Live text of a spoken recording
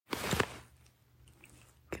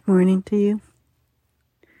Morning to you.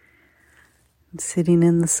 I'm sitting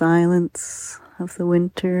in the silence of the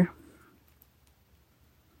winter.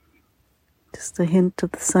 Just a hint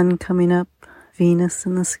of the sun coming up, Venus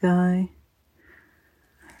in the sky.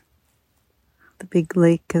 The big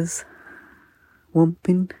lake is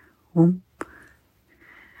whomping, whoomp,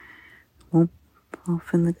 whoomp,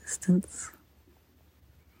 off in the distance.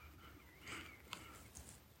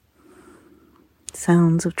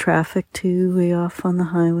 Sounds of traffic too, way off on the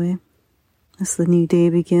highway as the new day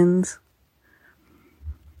begins.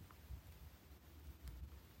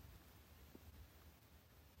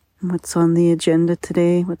 And what's on the agenda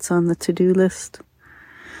today? What's on the to-do list?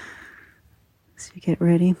 As you get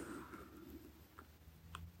ready.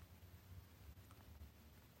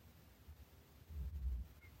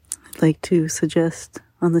 I'd like to suggest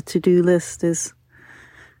on the to-do list is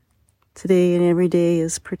today and every day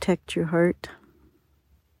is protect your heart.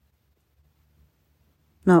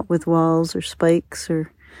 Not with walls or spikes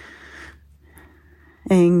or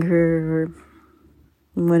anger or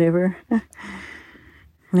whatever.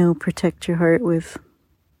 No, protect your heart with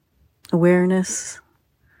awareness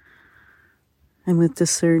and with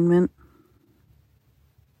discernment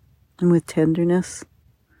and with tenderness,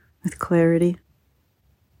 with clarity.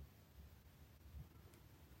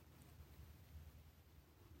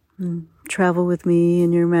 And travel with me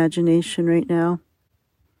in your imagination right now.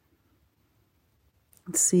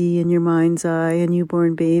 See in your mind's eye a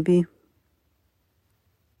newborn baby.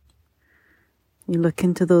 You look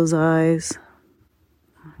into those eyes.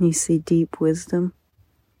 You see deep wisdom,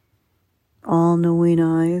 all-knowing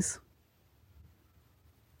eyes,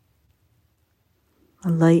 a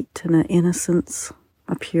light and an innocence,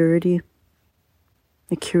 a purity,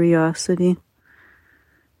 a curiosity,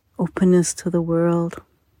 openness to the world.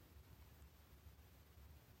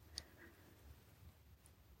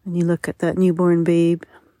 And you look at that newborn babe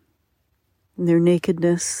and their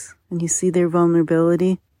nakedness, and you see their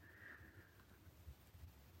vulnerability.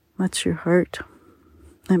 That's your heart.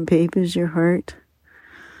 That babe is your heart.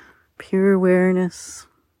 Pure awareness,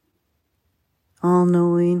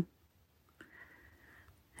 all-knowing,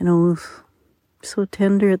 and oh, so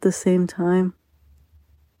tender at the same time.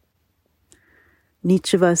 And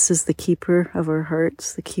each of us is the keeper of our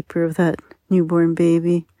hearts, the keeper of that newborn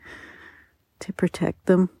baby, to protect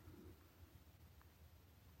them.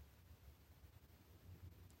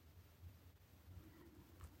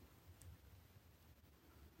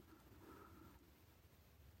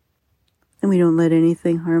 And we don't let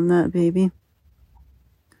anything harm that baby.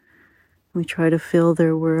 We try to fill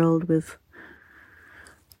their world with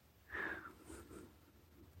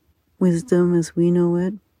wisdom as we know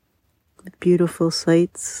it, with beautiful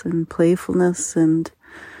sights and playfulness and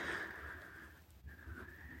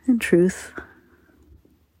truth.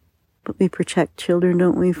 But we protect children,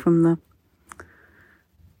 don't we, from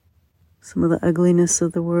some of the ugliness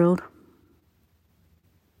of the world.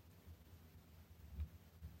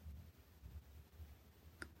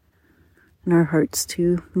 And our hearts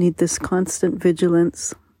too need this constant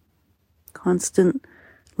vigilance, constant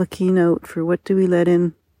looking out for what do we let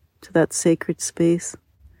in to that sacred space?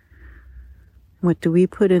 What do we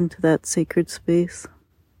put into that sacred space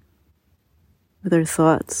with our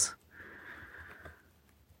thoughts?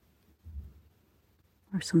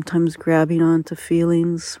 Or sometimes grabbing onto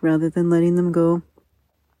feelings rather than letting them go.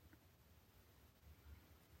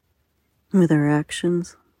 With our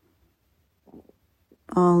actions.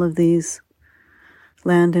 All of these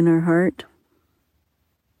land in our heart.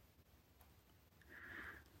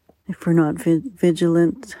 If we're not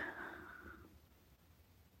vigilant,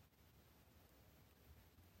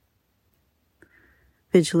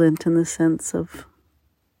 vigilant in the sense of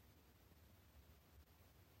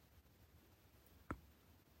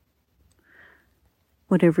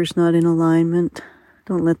whatever's not in alignment,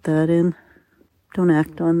 don't let that in. Don't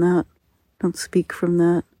act on that. Don't speak from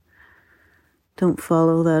that. Don't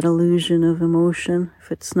follow that illusion of emotion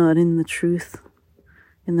if it's not in the truth,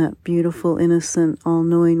 in that beautiful, innocent,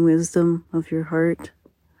 all-knowing wisdom of your heart.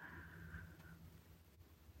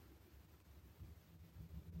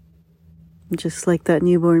 Just like that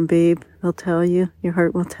newborn babe, they'll tell you, your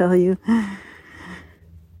heart will tell you.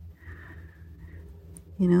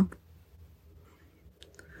 You know?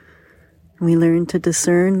 We learn to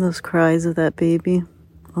discern those cries of that baby.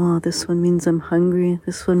 Oh, this one means I'm hungry.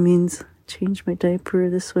 This one means change my diaper.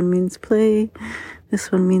 This one means play.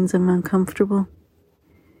 This one means I'm uncomfortable.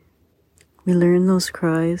 We learn those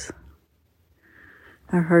cries.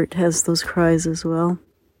 Our heart has those cries as well.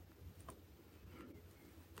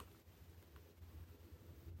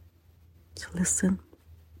 So listen.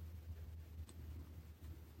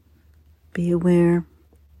 Be aware.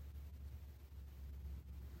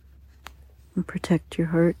 protect your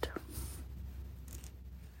heart.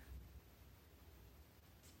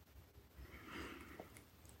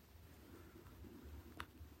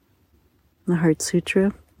 The Heart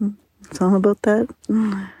Sutra. It's all about that.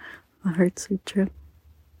 The Heart Sutra.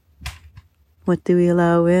 What do we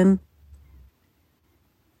allow in?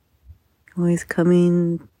 Always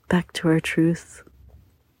coming back to our truth.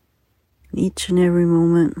 Each and every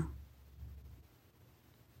moment.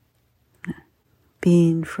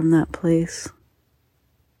 Being from that place.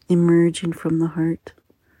 Emerging from the heart.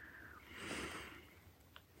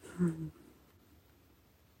 And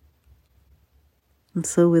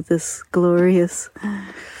so with this glorious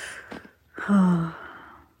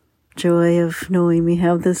joy of knowing we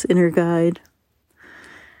have this inner guide,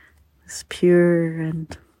 this pure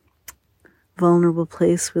and vulnerable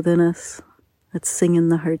place within us, let's sing in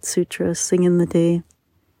the Heart Sutra, sing in the day,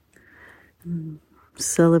 and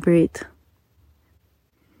celebrate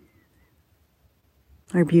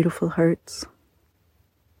our beautiful hearts.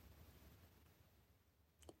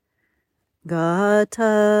 Gata,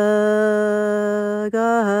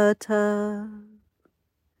 gata,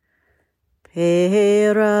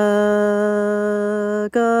 pera,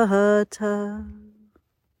 gata,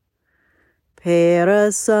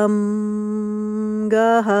 perasam,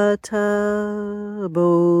 gata,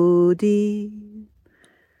 bodhi,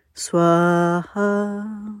 swaha,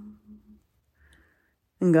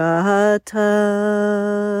 gata,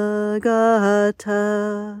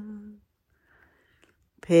 gata,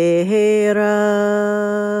 pera,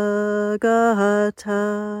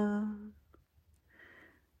 gata,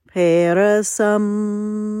 perasam,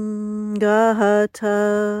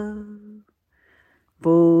 gata,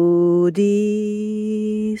 bodhi,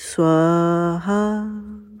 swaha,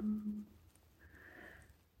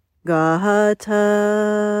 gata,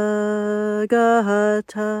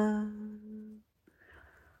 gata,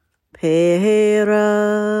 pera,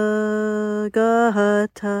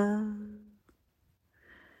 gata,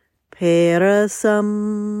 perasam,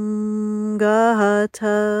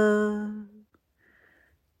 gata,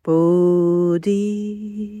 bodhi,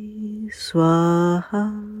 swaha,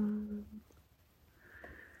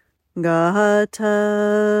 gata,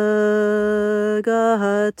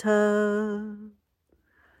 gata,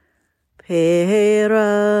 pera,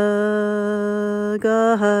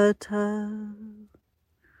 gata,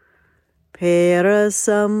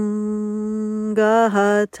 perasam,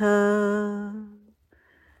 gata,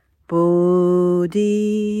 bodhi,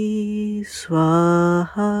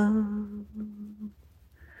 swaha.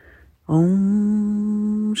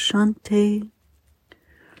 Om Shanti.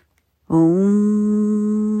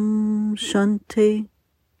 Om Shanti.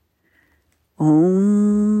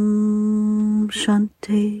 Om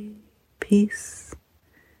Shanti. Peace,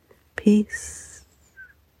 peace,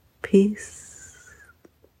 peace.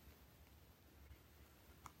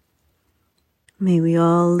 May we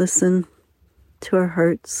all listen to our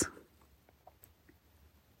hearts.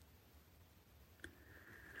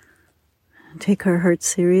 Take our hearts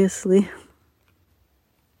seriously.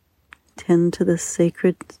 Tend to this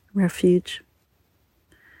sacred refuge.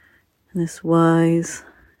 And this wise,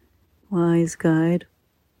 wise guide.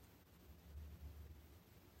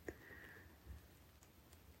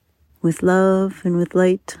 With love and with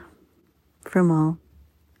light from all.